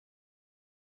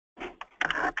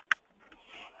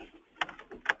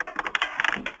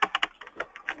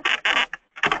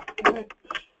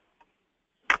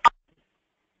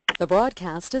The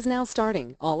broadcast is now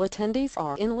starting. All attendees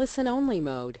are in listen-only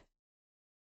mode.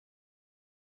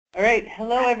 All right,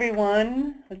 hello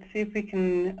everyone. Let's see if we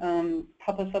can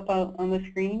pop us up on the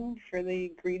screen for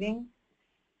the greeting.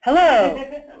 Hello.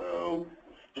 Hello.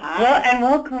 Well, and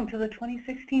welcome to the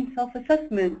 2016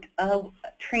 self-assessment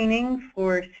training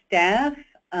for staff.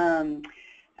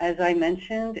 As I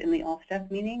mentioned in the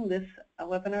all-staff meeting, this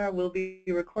webinar will be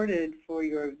recorded for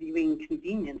your viewing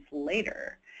convenience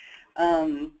later.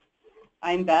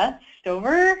 I'm Beth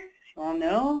Stover, as you all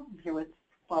know. I'm here with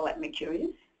Paulette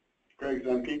McCurious. Greg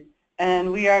Zemke.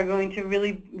 And we are going to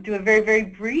really do a very, very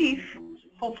brief,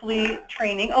 hopefully,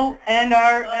 training. Oh, and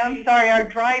our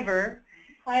driver.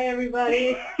 Hi,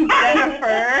 everybody.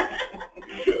 Jennifer.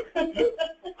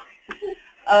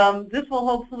 This will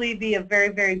hopefully be a very,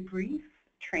 very brief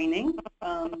training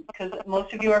because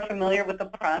most of you are familiar with the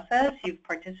process. You've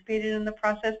participated in the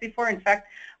process before. In fact,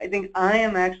 I think I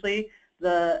am actually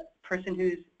the person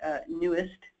who's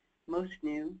most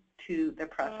new to the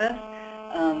process.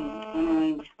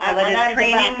 Paulette is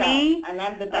training me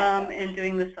in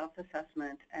doing the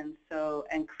self-assessment,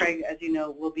 and Craig, as you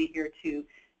know, will be here to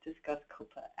discuss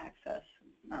COPA access.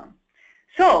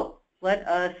 So let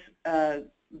us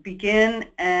begin,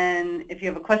 and if you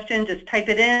have a question, just type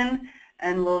it in,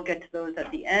 and we'll get to those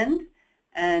at the end.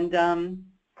 And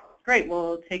great,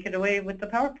 we'll take it away with the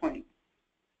PowerPoint.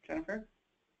 Jennifer?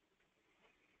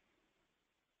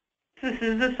 This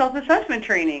is the self-assessment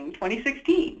training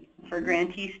 2016 for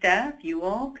grantee staff, you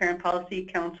all, Parent Policy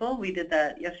Council. We did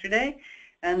that yesterday,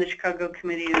 and the Chicago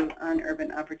Committee on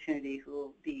Urban Opportunity, who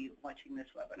will be watching this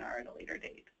webinar at a later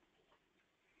date.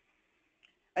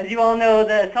 As you all know,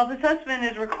 the self-assessment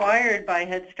is required by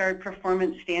Head Start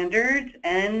performance standards,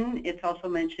 and it's also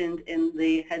mentioned in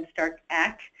the Head Start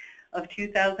Act of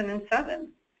 2007.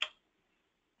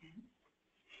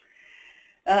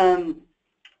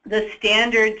 The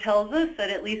standard tells us that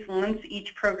at least once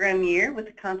each program year, with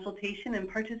the consultation and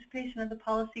participation of the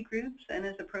policy groups and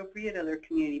as appropriate other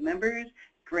community members,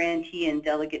 grantee and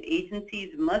delegate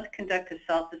agencies must conduct a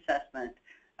self-assessment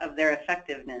of their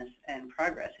effectiveness and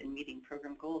progress in meeting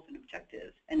program goals and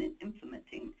objectives and in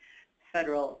implementing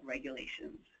federal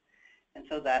regulations. And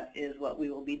so that is what we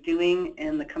will be doing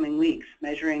in the coming weeks,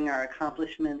 measuring our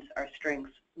accomplishments, our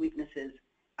strengths, weaknesses,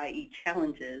 i.e.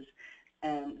 challenges,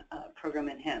 and program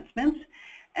enhancements.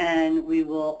 And we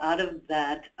will, out of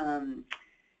that,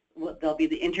 there'll be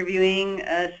the interviewing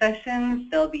sessions,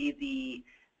 there'll be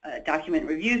the document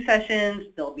review sessions,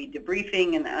 there'll be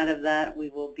debriefing, and out of that we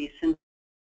will be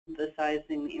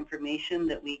synthesizing the information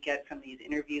that we get from these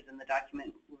interviews and the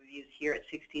document reviews here at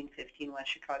 1615 West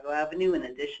Chicago Avenue, in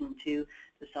addition to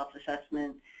the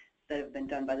self-assessment that have been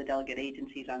done by the delegate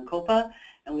agencies on COPA,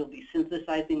 and we'll be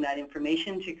synthesizing that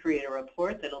information to create a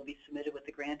report that will be submitted with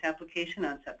the grant application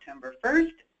on September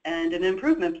 1st and an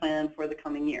improvement plan for the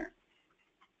coming year.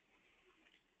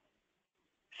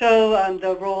 So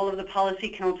the role of the Policy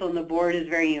Council and the Board is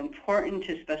very important,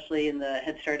 especially in the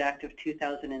Head Start Act of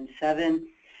 2007.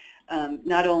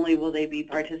 Not only will they be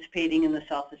participating in the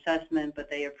self-assessment, but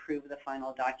they approve the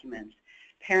final documents.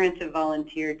 Parents have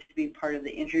volunteered to be part of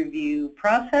the interview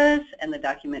process and the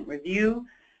document review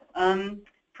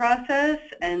process,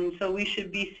 and so we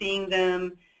should be seeing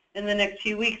them in the next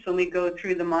few weeks when we go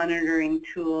through the monitoring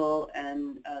tool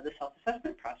and the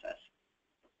self-assessment process.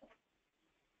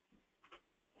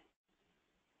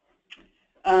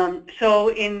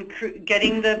 So in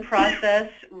getting the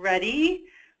process ready,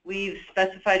 we've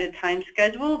specified a time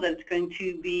schedule that's going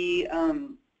to be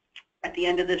at the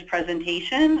end of this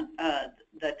presentation,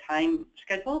 the time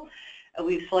schedule.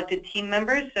 We've selected team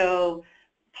members, so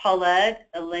Paulette,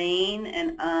 Elaine,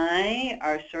 and I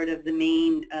are sort of the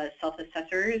main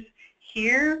self-assessors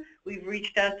here. We've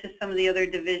reached out to some of the other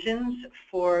divisions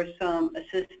for some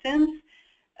assistance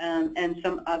and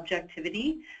some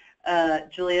objectivity.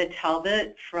 Julia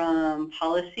Talbot from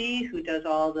Policy, who does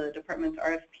all the department's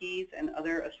RFPs and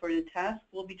other assorted tasks,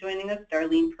 will be joining us.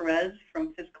 Darlene Perez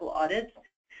from Fiscal Audits,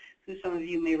 who some of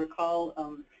you may recall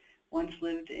once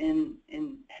lived in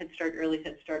Head Start, early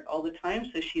Head Start all the time,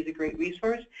 so she's a great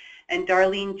resource. And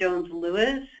Darlene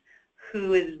Jones-Lewis,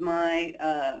 who is my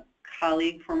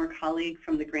former colleague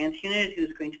from the grants unit,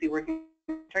 who's going to be working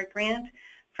on the Start grant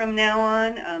from now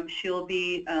on. She'll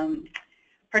be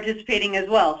participating as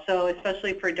well. So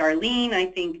especially for Darlene, I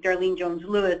think Darlene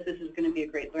Jones-Lewis, this is going to be a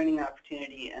great learning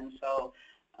opportunity, and so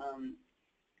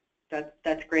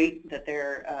that's great that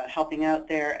they're helping out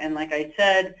there. And like I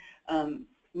said,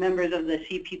 members of the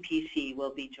CPPC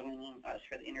will be joining us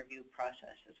for the interview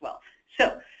process as well.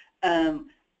 So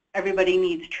everybody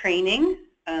needs training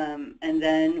And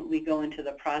then we go into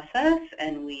the process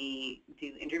and we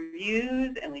do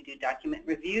interviews and we do document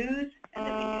reviews and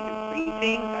then we do the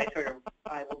briefings.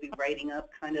 I will be writing up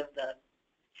kind of the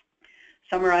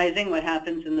summarizing what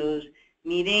happens in those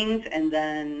meetings and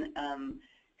then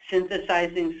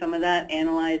synthesizing some of that,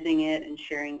 analyzing it, and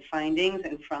sharing findings,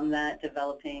 and from that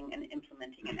developing and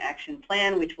implementing an action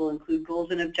plan which will include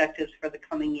goals and objectives for the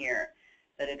coming year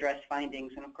that address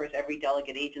findings. And of course every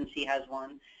delegate agency has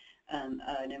one,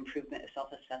 an improvement, a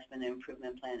self-assessment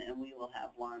improvement plan, and we will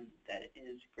have one that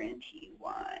is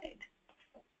grantee-wide.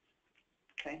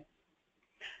 Okay,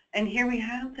 and here we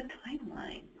have the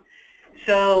timeline.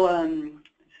 So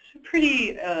it's a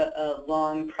pretty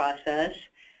long process.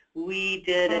 We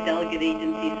did a delegate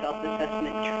agency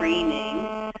self-assessment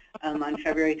training on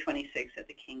February 26th at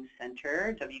the King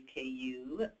Center.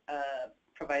 WKU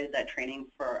provided that training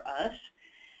for us.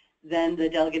 Then the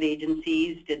delegate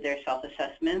agencies did their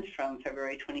self-assessments from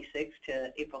February 26th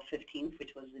to April 15th,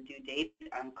 which was the due date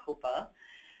on COPA.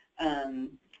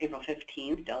 April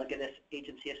 15th, delegate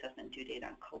agency assessment due date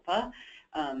on COPA.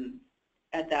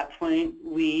 At that point,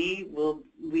 we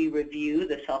review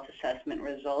the self-assessment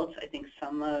results. I think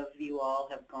some of you all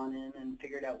have gone in and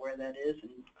figured out where that is,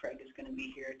 and Craig is going to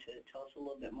be here to tell us a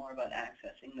little bit more about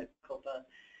accessing the COPA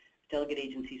delegate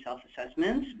agency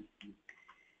self-assessments.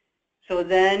 So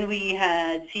then we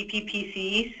had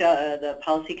CPPC, the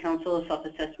Policy Council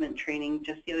Self-Assessment Training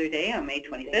just the other day on May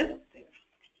 25th.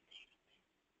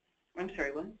 I'm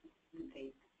sorry, what?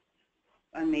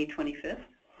 On May 25th?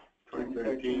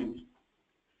 2013.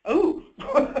 Oh,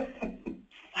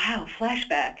 wow,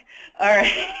 flashback. All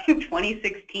right,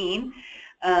 2016.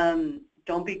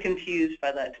 Don't be confused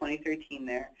by that 2013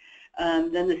 there.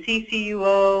 Then the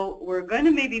CCUO, we're going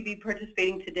to maybe be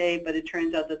participating today, but it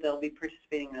turns out that they'll be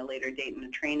participating in a later date in the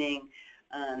training.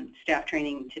 Staff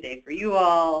training today for you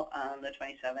all on the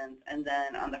 27th. And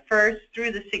then on the 1st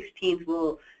through the 16th,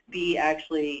 we'll be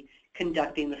actually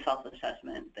conducting the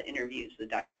self-assessment, the interviews,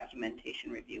 the documentation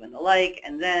review, and the like.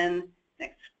 And then,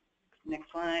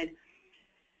 next slide.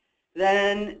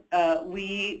 Then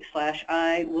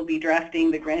I will be drafting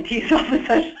the grantee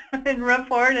self-assessment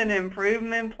report and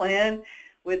improvement plan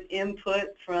with input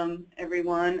from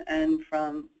everyone and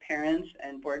from parents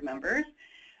and board members.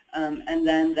 And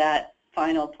then that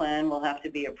final plan will have to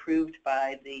be approved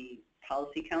by the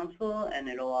Policy Council, and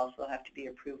it'll also have to be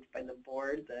approved by the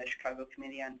board, the Chicago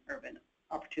Committee on Urban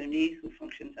Opportunity, who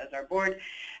functions as our board,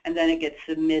 and then it gets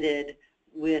submitted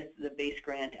with the base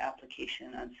grant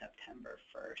application on September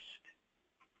 1st.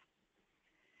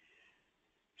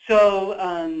 So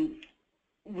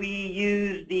we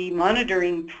use the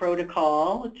monitoring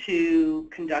protocol to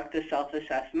conduct the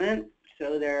self-assessment.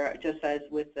 So there, just as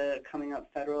with the coming up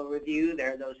federal review,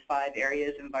 there are those 5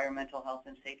 areas: environmental health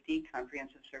and safety,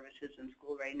 comprehensive services and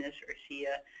school readiness, or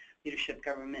SEIA, leadership,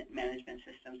 government, management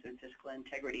systems, and physical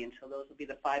integrity. And so those will be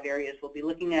the 5 areas we'll be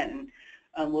looking at,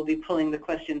 and we'll be pulling the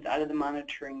questions out of the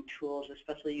monitoring tools,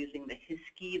 especially using the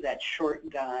HISKI, that short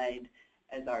guide,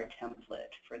 as our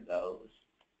template for those.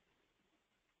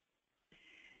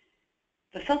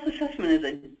 The self-assessment is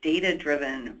a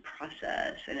data-driven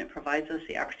process, and it provides us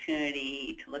the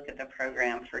opportunity to look at the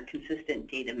program for consistent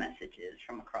data messages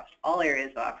from across all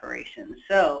areas of operations.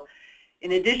 So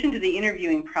in addition to the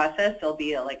interviewing process, there'll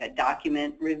be like a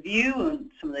document review, and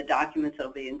some of the documents that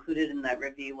will be included in that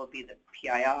review will be the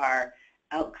PIR,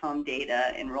 outcome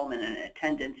data, enrollment and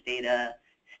attendance data,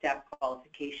 staff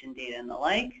qualification data, and the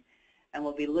like. And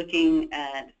we'll be looking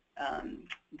at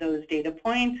those data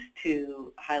points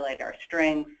to highlight our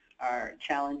strengths, our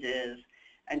challenges,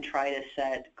 and try to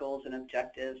set goals and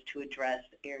objectives to address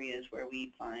areas where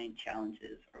we find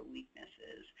challenges or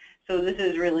weaknesses. So this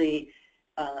is really,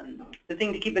 the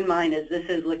thing to keep in mind is this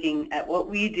is looking at what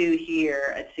we do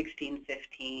here at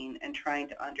 1615 and trying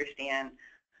to understand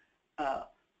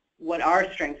what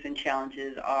our strengths and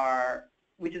challenges are,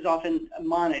 which is often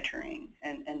monitoring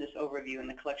and this overview and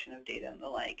the collection of data and the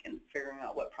like, and figuring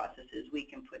out what processes we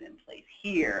can put in place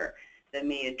here that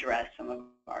may address some of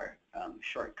our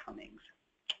shortcomings.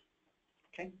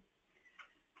 Okay.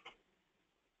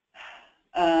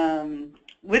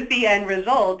 With the end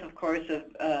result, of course,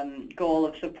 of goal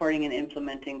of supporting and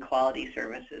implementing quality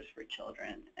services for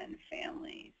children and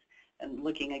families, and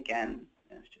looking again,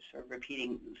 it's just sort of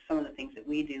repeating some of the things that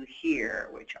we do here,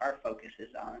 which our focus is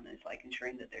on, is like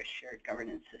ensuring that there's shared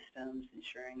governance systems,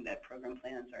 ensuring that program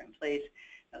plans are in place,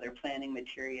 other planning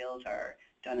materials are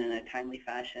done in a timely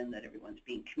fashion, that everyone's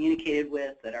being communicated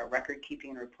with, that our record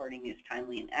keeping and reporting is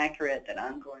timely and accurate, that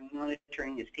ongoing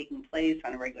monitoring is taking place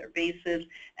on a regular basis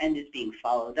and is being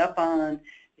followed up on,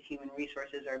 the human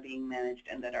resources are being managed,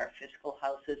 and that our fiscal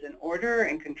house is in order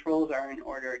and controls are in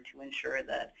order to ensure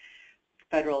that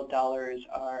federal dollars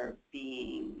are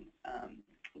being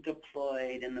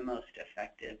deployed in the most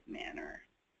effective manner.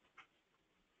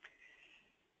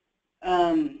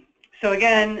 So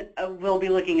again, we'll be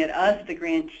looking at us, the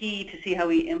grantee, to see how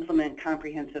we implement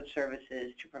comprehensive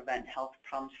services to prevent health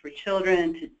problems for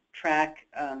children, to track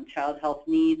child health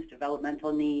needs,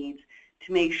 developmental needs,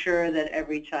 to make sure that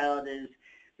every child is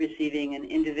receiving an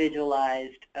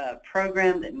individualized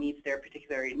program that meets their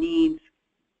particular needs,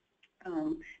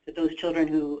 that those children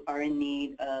who are in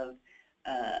need of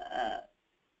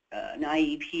an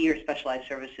IEP or specialized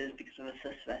services because of a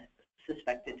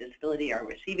suspected disability are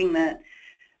receiving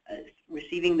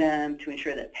them, to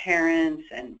ensure that parents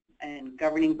and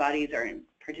governing bodies are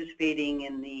participating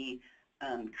in the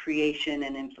creation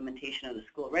and implementation of the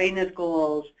school readiness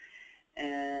goals,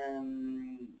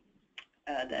 and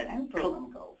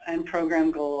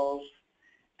program goals,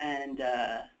 and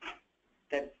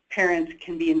that parents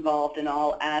can be involved in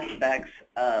all aspects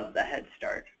of the Head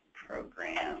Start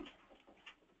program.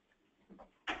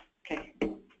 Okay.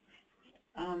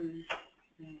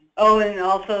 Oh, and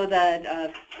also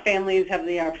that families have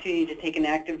the opportunity to take an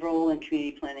active role in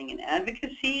community planning and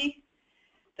advocacy,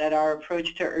 that our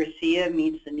approach to URSEA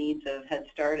meets the needs of Head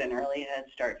Start and early Head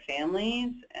Start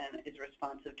families and is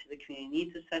responsive to the community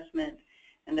needs assessment,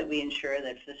 and that we ensure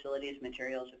that facilities,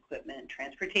 materials, equipment,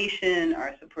 transportation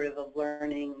are supportive of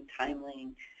learning,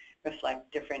 timely,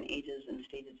 reflect different ages and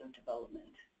stages of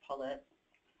development. Paulette?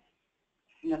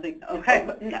 Nothing? Okay.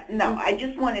 No, I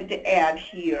just wanted to add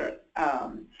here,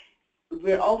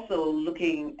 we're also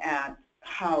looking at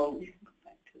how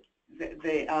that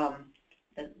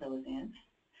was in?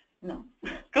 No.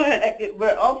 Go ahead.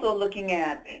 We're also looking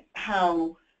at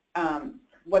how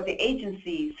what the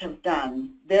agencies have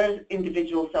done, there's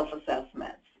individual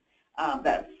self-assessments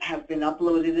that have been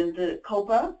uploaded into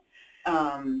COPA,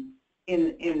 and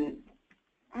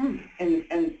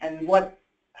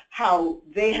how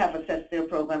they have assessed their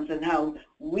programs and how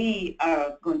we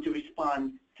are going to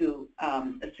respond to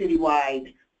a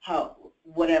citywide,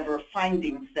 whatever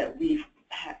findings that we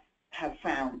have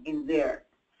found in their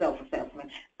self-assessment,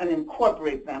 and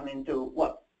incorporate them into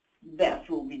what Beth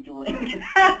will be doing,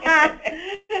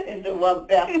 into what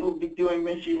Beth will be doing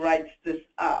when she writes this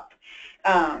up.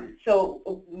 So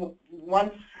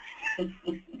once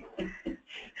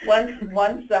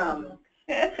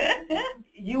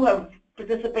you have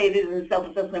participated in the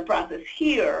self-assessment process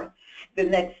here, the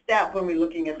next step when we're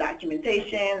looking at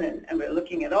documentation and we're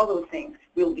looking at all those things,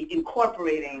 we'll be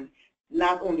incorporating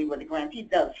not only what the grantee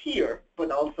does here,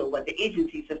 but also what the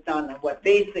agencies have done and what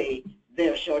they say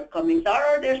their shortcomings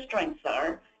are or their strengths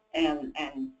are, and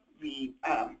we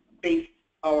base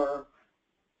our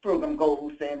program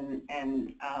goals and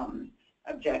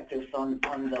objectives on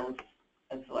those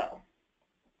as well.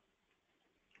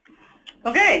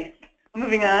 Okay,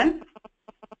 moving on.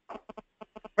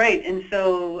 Right, and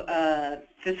so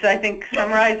this, I think,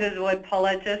 summarizes what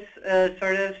Paulette just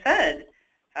sort of said,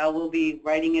 how we'll be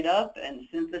writing it up and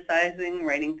synthesizing,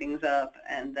 writing things up,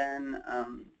 and then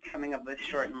coming up with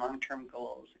short and long-term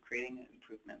goals, creating an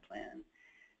improvement plan,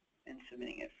 and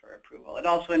submitting it for approval. It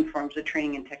also informs the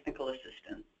training and technical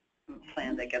assistance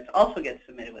plan that also gets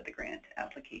submitted with the grant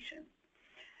application.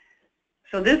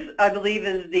 So this, I believe,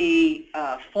 is the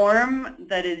form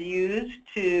that is used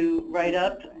to write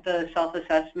up the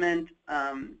self-assessment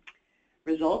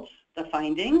results, the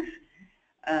findings.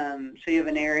 So you have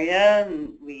an area,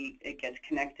 and it gets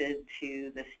connected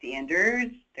to the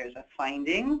standards. There's a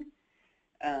finding.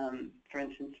 For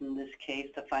instance, in this case,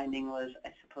 the finding was,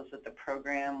 I suppose, that the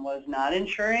program was not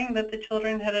ensuring that the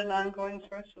children had an ongoing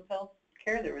source of health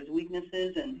care. There was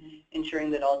weaknesses in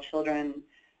ensuring that all children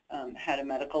had a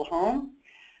medical home.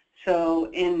 So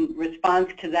in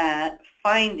response to that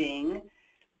finding,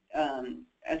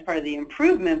 as part of the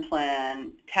improvement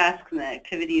plan, tasks and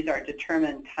activities are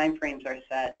determined, timeframes are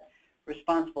set,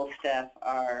 responsible staff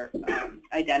are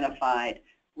identified,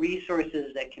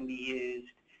 resources that can be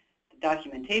used, the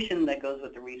documentation that goes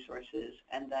with the resources,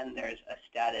 and then there's a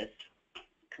status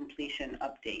completion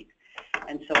update.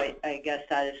 And so I guess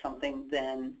that is something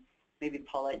then, maybe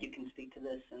Paulette, you can speak to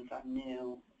this since I'm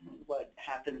new, what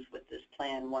happens with this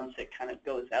plan once it kind of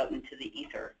goes out into the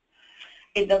ether?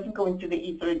 It doesn't go into the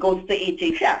ether, it goes to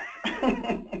HHS.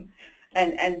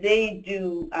 and they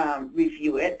do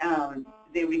review it.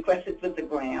 They request it with the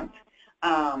grant.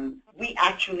 We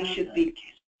actually should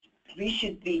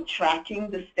be tracking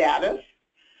the status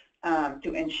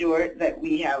to ensure that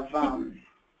we have,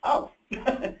 to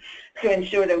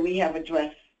ensure that we have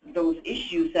addressed those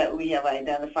issues that we have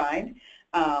identified.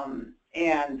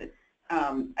 And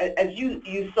as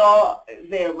you saw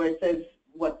there where it says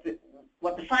what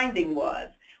the finding was,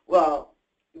 well,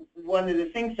 one of the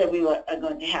things that we are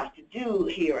going to have to do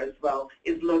here as well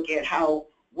is look at how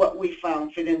what we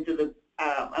found fit into the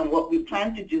and what we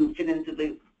plan to do fit into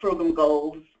the program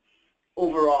goals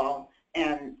overall,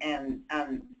 and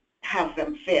have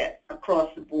them fit across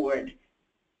the board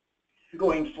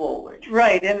going forward.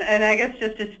 Right, and I guess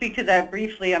just to speak to that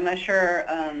briefly, I'm not sure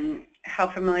how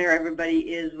familiar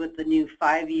everybody is with the new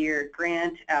 5-year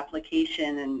grant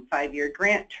application and 5-year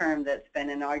grant term that's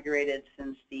been inaugurated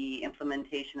since the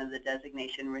implementation of the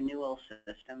designation renewal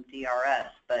system, DRS.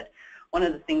 But one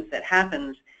of the things that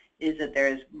happens is that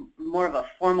there's more of a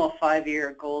formal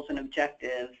 5-year goals and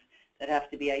objectives that have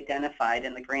to be identified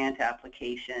in the grant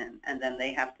application, and then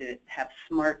they have to have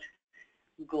SMART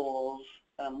goals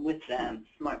with them.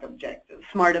 SMART objectives.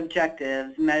 SMART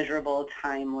objectives, measurable,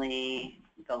 timely,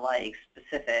 the like,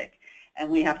 specific. And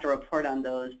we have to report on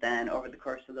those then over the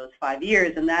course of those 5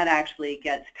 years, and that actually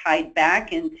gets tied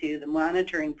back into the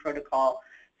monitoring protocol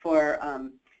for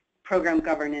program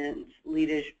governance,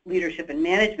 leadership, and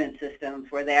management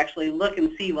systems, where they actually look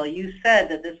and see, well, you said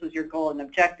that this was your goal and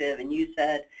objective, and you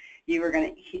said you were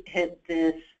going to hit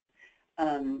this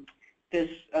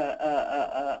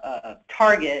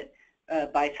target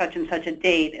by such and such a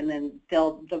date, and then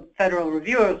the federal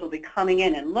reviewers will be coming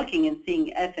in and looking and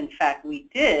seeing if, in fact, we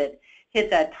did hit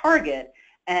that target.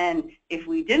 And if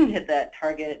we didn't hit that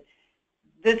target,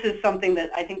 this is something that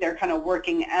I think they're kind of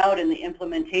working out in the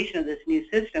implementation of this new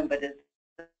system. But is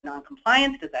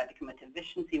non-compliance, does that become a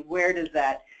deficiency? Where is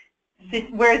that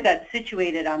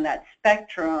situated on that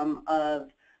spectrum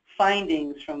of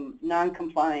findings from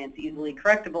non-compliance, easily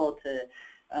correctable, to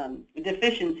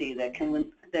deficiency that can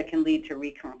lead to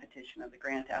recompetition of the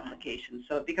grant application?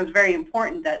 So it becomes very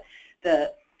important that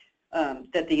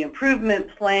the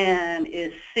improvement plan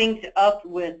is synced up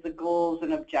with the goals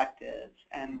and objectives,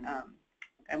 and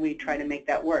we try to make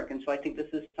that work. And so I think this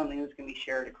is something that's going to be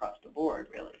shared across the board,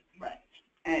 really. Right.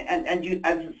 And you,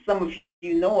 as some of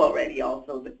you know already,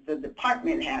 also the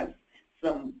department has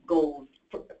some goals,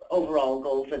 overall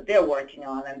goals that they're working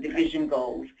on, and division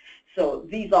goals. So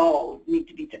these all need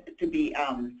to be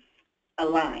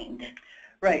aligned.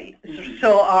 Right.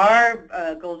 So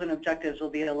our goals and objectives will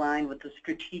be aligned with the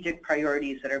strategic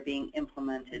priorities that are being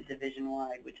implemented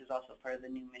division-wide, which is also part of the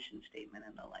new mission statement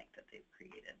and the like that they've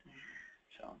created.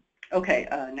 So, okay,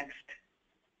 next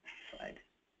slide.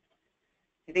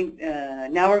 I think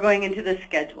now we're going into the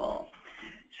schedule.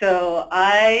 So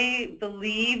I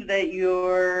believe that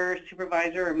your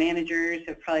supervisor or managers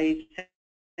have probably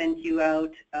sent you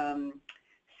out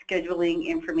scheduling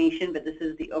information, but this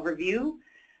is the overview.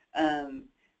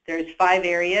 There's 5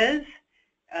 areas.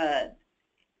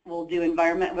 We'll do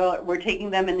environment. Well, we're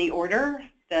taking them in the order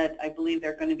that I believe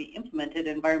they're going to be implemented.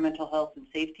 Environmental health and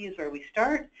safety is where we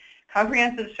start.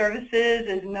 Comprehensive services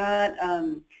is not,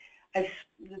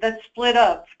 that's split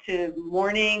up to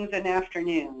mornings and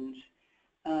afternoons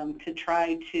to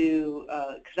try to,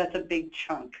 because that's a big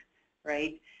chunk,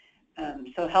 right?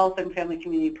 So health and family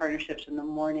community partnerships in the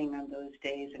morning on those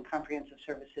days, and comprehensive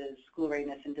services, school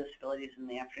readiness and disabilities in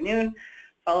the afternoon,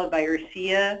 followed by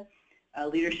URSIA,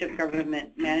 leadership,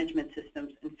 government management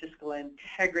systems, and fiscal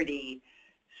integrity.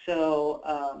 So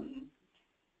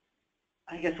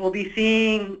I guess we'll be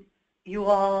seeing you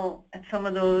all at some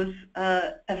of those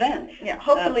events. Yeah,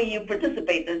 hopefully you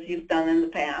participate as you've done in the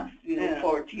past. We look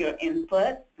forward to your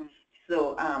input.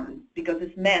 So because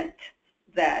it's meant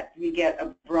that we get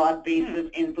a broad base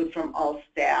of input from all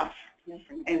staff.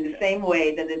 In the same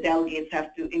way that the delegates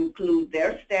have to include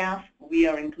their staff, we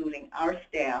are including our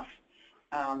staff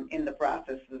in the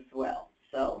process as well.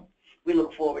 So we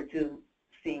look forward to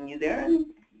seeing you there, and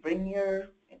bring your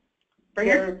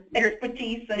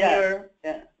expertise and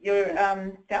your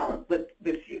talent with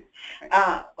you.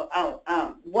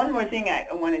 One more thing I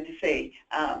wanted to say.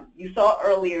 You saw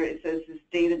earlier it says it's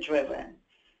data-driven.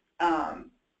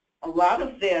 A lot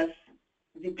of this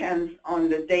depends on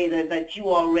the data that you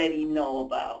already know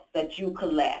about, that you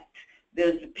collect.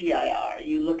 There's the PIR.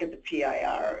 You look at the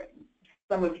PIR.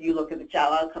 Some of you look at the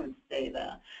child outcomes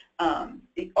data.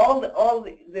 All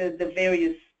the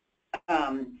various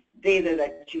data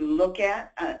that you look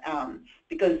at,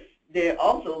 because they're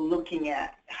also looking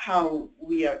at how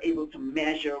we are able to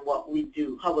measure what we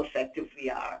do, how effective we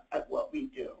are at what we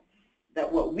do,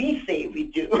 that what we say we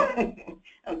do.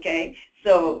 Okay,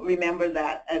 so remember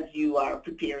that as you are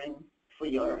preparing for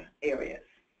your areas.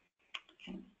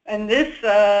 And this,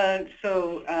 now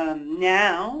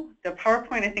the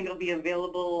PowerPoint I think will be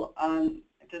available on.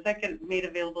 Does that get made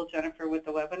available, Jennifer, with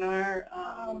the webinar?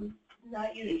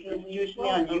 Not usually. It's usually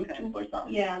on Okay. YouTube or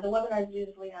something. Yeah, the webinar is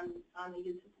usually on the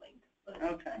YouTube link, but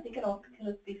Okay. I think it'll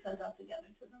be sent out together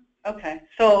to them. Okay,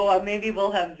 so maybe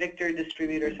we'll have Victor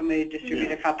distribute or somebody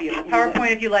distribute a copy of the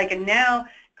PowerPoint if you like. And now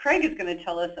Craig is going to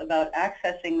tell us about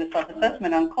accessing the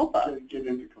self-assessment on COPA. Get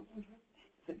into COPA.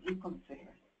 You come say it.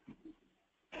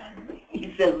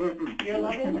 He said, You're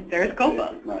loving? There's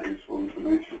COPA. It's not useful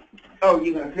information. oh,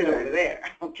 you're gonna sit over there.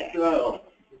 Okay. So,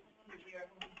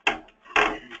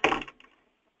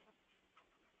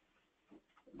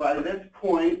 by this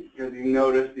point, because you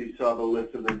noticed, you saw the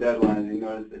list of the deadlines, you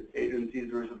noticed that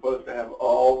agencies were supposed to have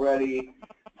already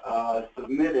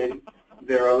submitted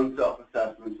their own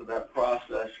self-assessment, so that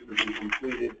process should have been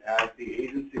completed at the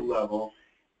agency level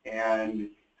and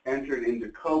entered into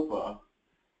COPA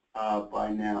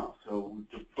by now. So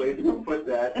the place to put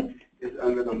that is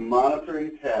under the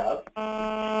monitoring tab.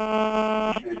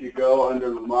 If you go under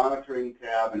the monitoring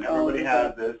tab, and everybody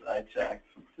has this, I checked.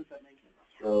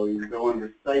 So you go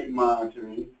under site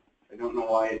monitoring. I don't know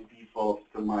why it defaults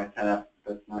to my tab.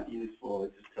 That's not useful.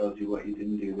 It just tells you what you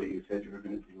didn't do that you said you were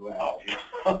going to do last year.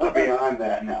 Beyond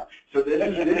that now. So this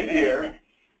is this year.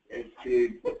 It's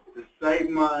the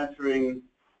site monitoring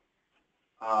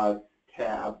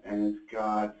tab, and it's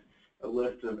got a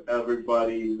list of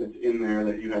everybody that's in there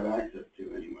that you have access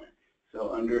to anyway.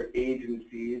 So under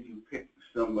agencies, you pick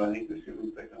somebody. Who should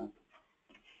we pick on?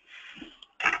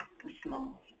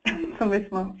 Small. Somebody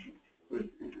small. It's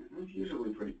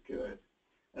usually pretty good.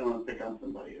 I don't want to pick on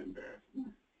somebody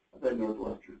embarrassing. I bet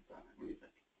Northwestern's done it. What do you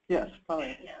think? Yes,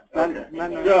 probably. Yeah. Okay. They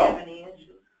don't So, have any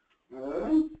issues.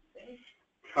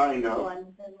 Kind of.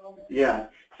 One enrollment. Yeah.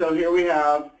 So here we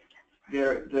have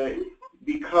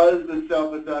because the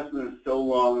self-assessment is so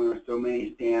long and there's so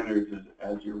many standards,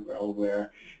 as you're well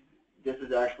aware, this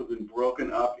has actually been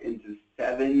broken up into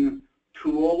 7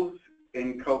 tools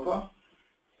in COPA.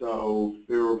 So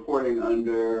they're reporting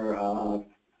under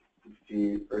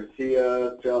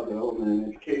URCIA, Child Development and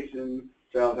Education,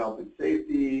 Child Health and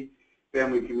Safety,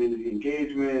 Family Community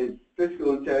Engagement,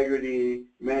 Fiscal Integrity,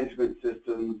 Management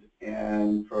Systems,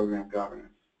 and Program Governance.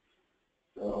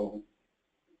 So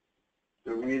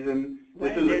the reason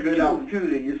this is a good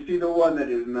opportunity, you see the one that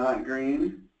is not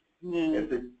green?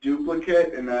 It's a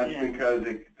duplicate, and that's because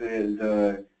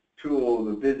the tool,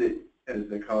 the visit, as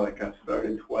they call it, got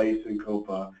started twice in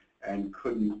COPA and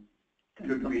couldn't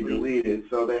be deleted.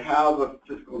 So they have a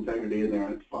fiscal integrity in there,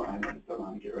 and it's fine. I just don't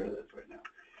want to get rid of this right now.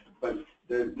 But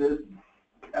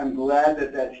I'm glad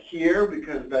that that's here,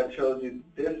 because that shows you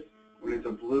this, when it's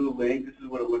a blue link, this is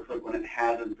what it looks like when it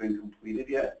hasn't been completed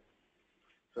yet.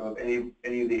 So if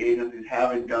any of the agencies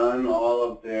haven't done all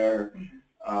of their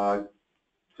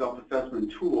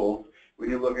self-assessment tools, when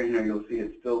you look in here, you'll see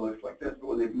it still looks like this. But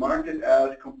when they've marked it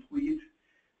as complete,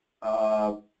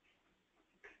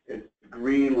 it's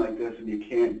green like this, and you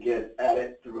can't get at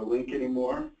it through a link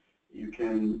anymore. You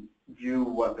can view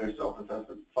what their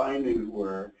self-assessment findings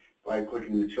were by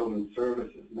clicking the Children's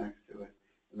Services next to it,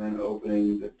 and then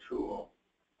opening the tool.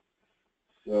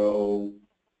 So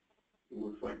it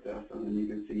looks like this, and then you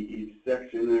can see each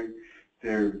section.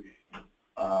 They're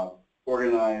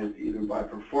organized either by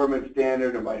performance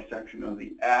standard or by section of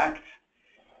the Act,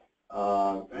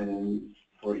 and then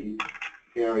for each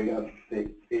area, the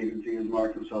agency has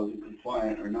marked themselves as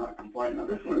compliant or not compliant. Now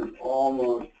this one is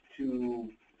almost too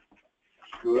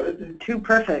good. Too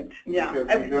perfect. Yeah.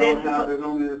 Because we don't have, there's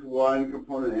only this one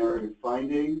component area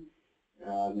finding,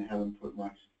 and they haven't put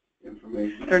much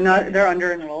information. They're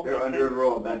under enrolled. They're under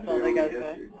enrolled. That's all the they only gotta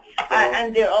say. issue.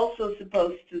 And they're also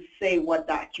supposed to say what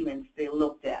documents they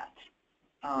looked at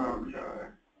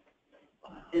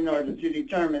in order to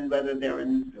determine whether they're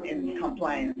in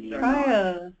compliance or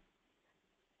not.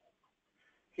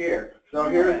 Here. So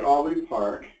here's Albany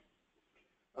Park.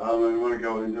 I want to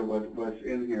go into what's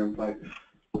in here, but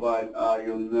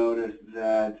you'll notice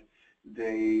that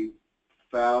they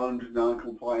found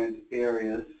non-compliant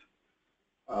areas.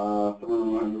 Some of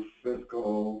them under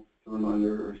fiscal, some of them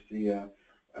under URCIA,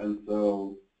 and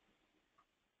so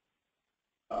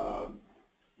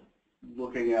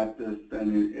looking at this,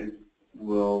 then it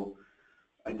will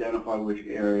identify which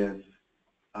areas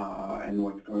and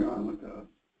what's going on with those.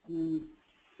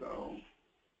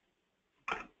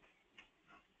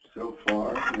 So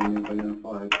far, we've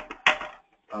identified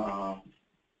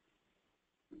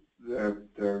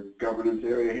their governance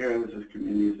area here. This is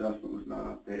community assessment was not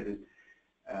updated,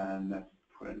 and that's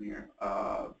put in here.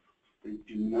 They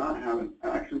do not have an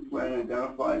action plan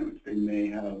identified, which they may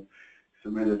have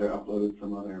submitted or uploaded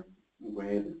some other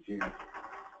way this year.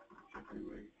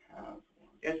 Typically have one.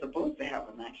 They're supposed to have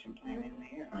an action plan in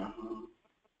here.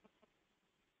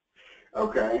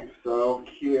 Okay, so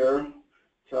here,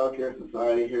 Child Care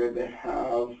Society here, they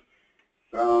have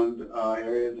found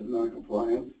areas of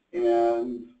non-compliance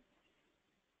and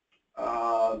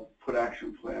put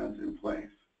action plans in place.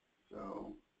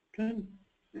 So Good.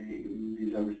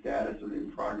 these are the status of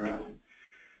in progress,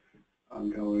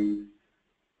 ongoing.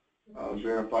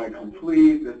 Verify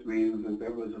complete, this means that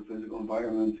there was a physical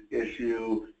environment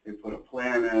issue, they put a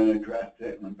plan in, addressed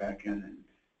it, went back in,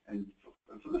 and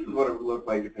so this is what it would look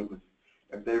like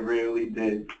if they really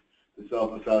did the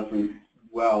self-assessment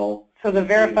well. So the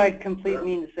verified complete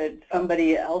means that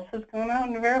somebody else has gone out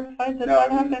and verified that No, that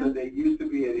it means happened? that they used to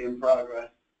be an in progress,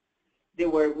 They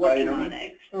were working on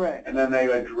it. Right. and then they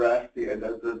addressed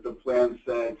the plan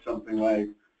said something like,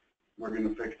 we're going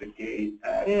to fix the gate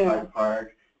at Hyde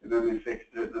Park, and then they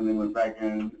fixed it, and then they went back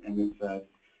in and it said,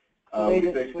 we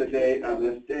fixed the date on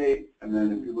this date, and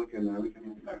then if you look in there, we can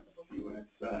see what it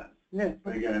says. Yeah.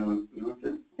 But again, you want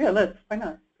to? Yeah, let's. Why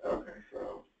not? Okay,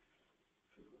 so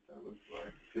this is what that looks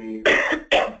like. See,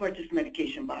 Or just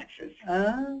medication boxes.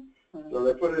 so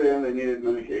they put it in, they needed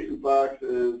medication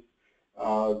boxes,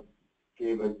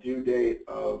 gave a due date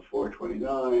of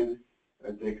 4/29,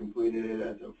 they completed it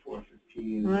as of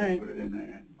 4/15, and they put it in there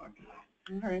and marked it.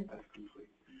 All right. That's complete.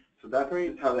 So that's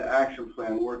how the action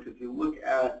plan works. If you look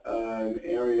at an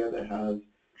area that has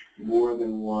more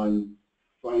than one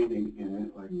finding in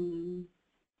it,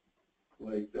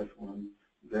 like this one,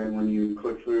 then when you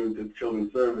click through to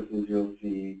Children's Services, you'll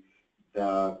see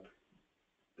the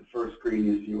first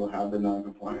screen you will have the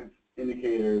non-compliance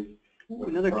indicators. Ooh,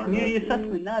 another community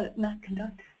assessment not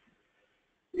conducted.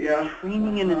 Yeah.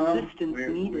 Screening and assistance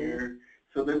needed.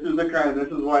 So this is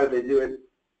why they do it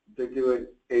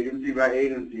agency by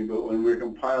agency, but when we're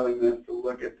compiling this to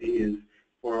look at these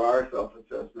for our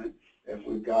self-assessment, if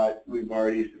we've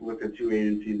already looked at 2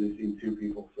 agencies and seen 2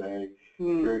 people say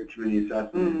your community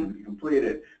assessment is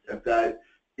completed. If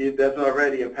that's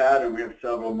already a pattern, we have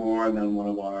several more, and then one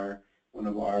of our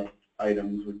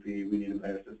items would be we need a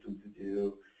better system to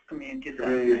do community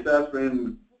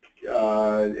assessment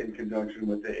in conjunction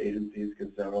with the agencies,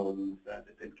 because several of them said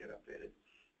that didn't get updated.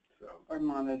 So, or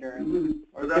monitoring,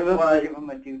 or give them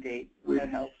a due date. That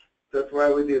helps. That's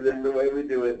why we do this the way we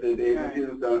do it. The agencies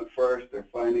have done it first. Their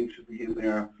findings should be in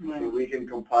there, so we can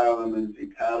compile them and see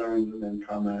patterns and then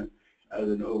comment as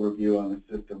an overview on the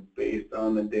system based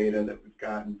on the data that we've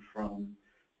gotten from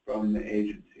the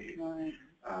agency,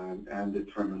 and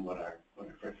determine what our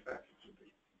first actions would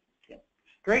be. Yep.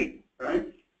 Great. All right.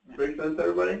 Makes sense,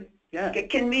 everybody? Yeah.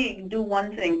 Can we do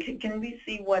one thing? Can we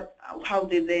see how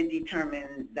did they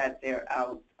determine that they're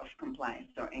out of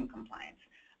compliance or in compliance?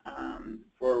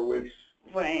 For which?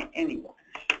 For anyone.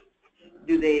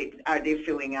 Are they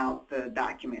filling out the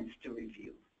documents to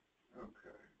review?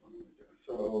 Okay.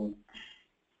 So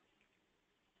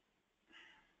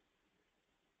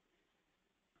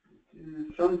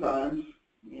sometimes.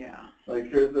 Yeah. Like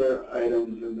here's the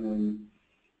items, and then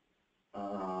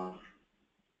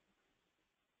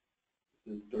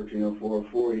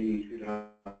 130440,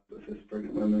 assist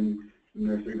pregnant women,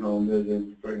 nursing home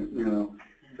visits, pregnant,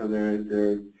 so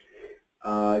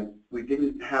we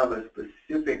didn't have a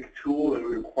specific tool that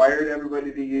we required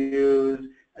everybody to use.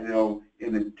 I know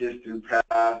in the distant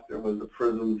past there was a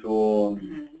PRISM tool,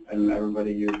 and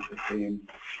everybody used the same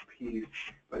piece,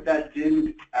 but that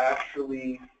didn't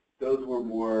actually, those were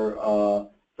more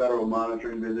federal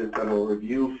monitoring visits, federal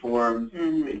review forms.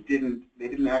 They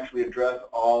didn't actually address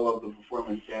all of the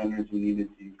performance standards we needed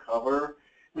to cover.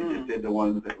 We just did the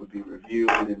ones that would be reviewed,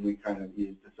 and we kind of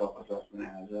used the self-assessment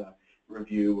as a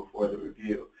review before the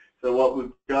review. So what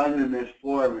we've done in this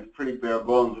form is pretty bare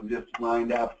bones. We've just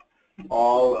lined up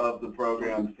all of the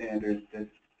program standards that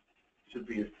should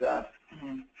be assessed.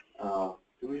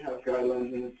 Do we have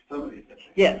guidelines in this? Some of these, I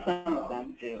think. Yes, some of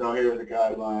them do. So here's a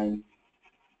guideline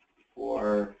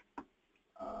for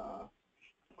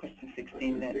question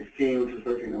 16, which is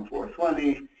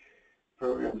 130420.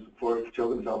 Program supports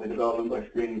children's healthy development by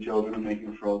screening children and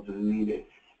making referrals as needed.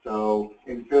 So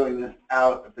in filling this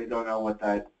out, if they don't know what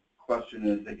that question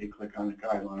is, they can click on the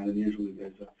guideline, and usually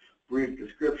there's a brief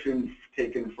description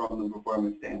taken from the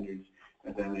performance standards,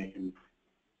 and then they can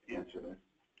answer the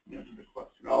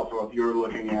question. Also, if you're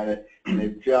looking at it and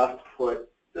they've just put,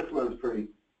 this one's pretty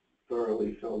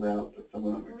thoroughly filled out, but some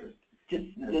of them are just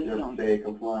say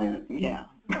compliant. Yeah.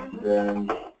 Then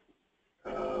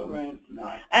right.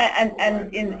 not.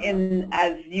 And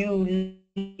as you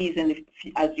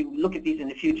look at these in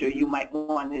the future, you might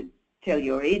want to tell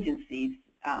your agencies.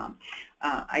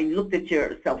 I looked at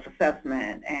your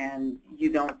self-assessment, and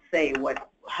you don't say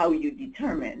how you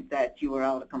determined that you were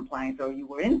out of compliance or you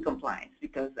were in compliance,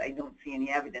 because I don't see any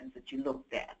evidence that you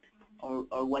looked at.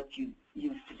 or what you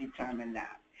use to determine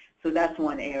that. So that's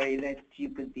one area that you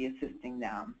could be assisting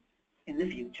them in the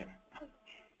future.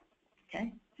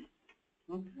 Okay?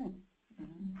 Okay.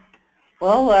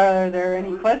 Well, are there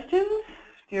any questions?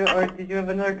 Or did you have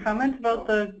another comment about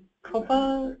the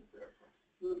COPA?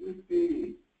 Let me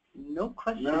see. No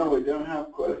questions? No, we don't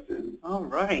have questions. All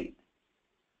right.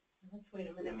 Let's wait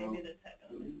a minute, maybe they're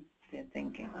typing. They're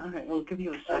thinking. All right, we'll give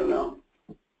you a I don't second. know.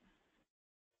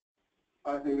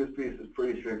 I think this piece is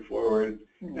pretty straightforward.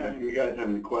 If you guys have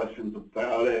any questions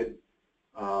about it,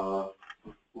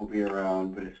 we'll be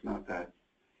around, but it's not that.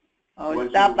 Oh,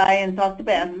 Once stop you- by and talk to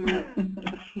Beth.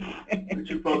 But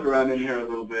you poke around in here a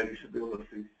little bit, you should be able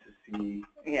to see,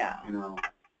 Yeah. you know,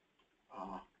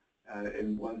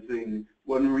 and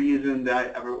one reason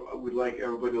that I would like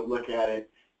everybody to look at it,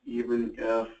 even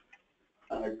if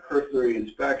on a cursory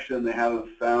inspection they haven't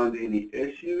found any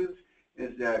issues,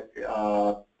 is that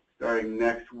starting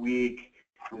next week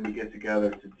when we get together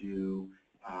to do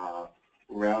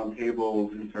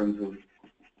roundtables in terms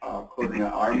of closing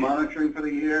out our monitoring for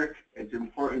the year, it's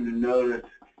important to notice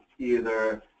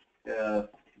either if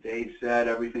they said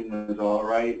everything was all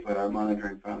right, but our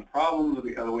monitoring found problems, or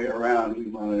the other way around, we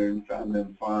monitored and found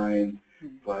them fine,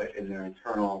 but in their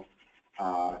internal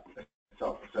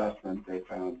self-assessment, they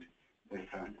found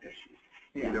issues.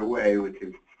 Yeah. Either way, we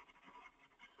could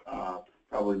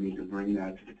probably need to bring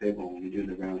that to the table when we do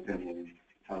the roundtable and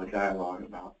have a dialogue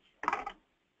about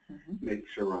making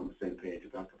sure we're on the same page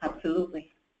about the process.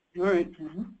 Absolutely. All right.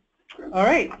 Mhm. All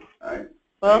right. All right.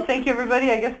 Well, thank you, everybody.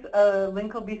 I guess a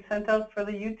link will be sent out for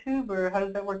the YouTube, or how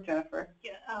does that work, Jennifer?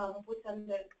 Yeah, we send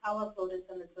it, I'll upload it,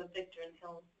 send it to Victor and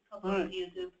he'll upload All right.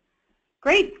 it to YouTube.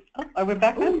 Great. Oh, are we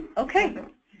back now? Okay.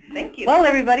 Thank you. Well,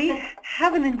 everybody,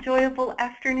 have an enjoyable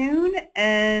afternoon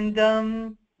and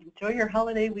enjoy your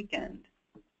holiday weekend.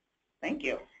 Thank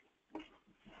you.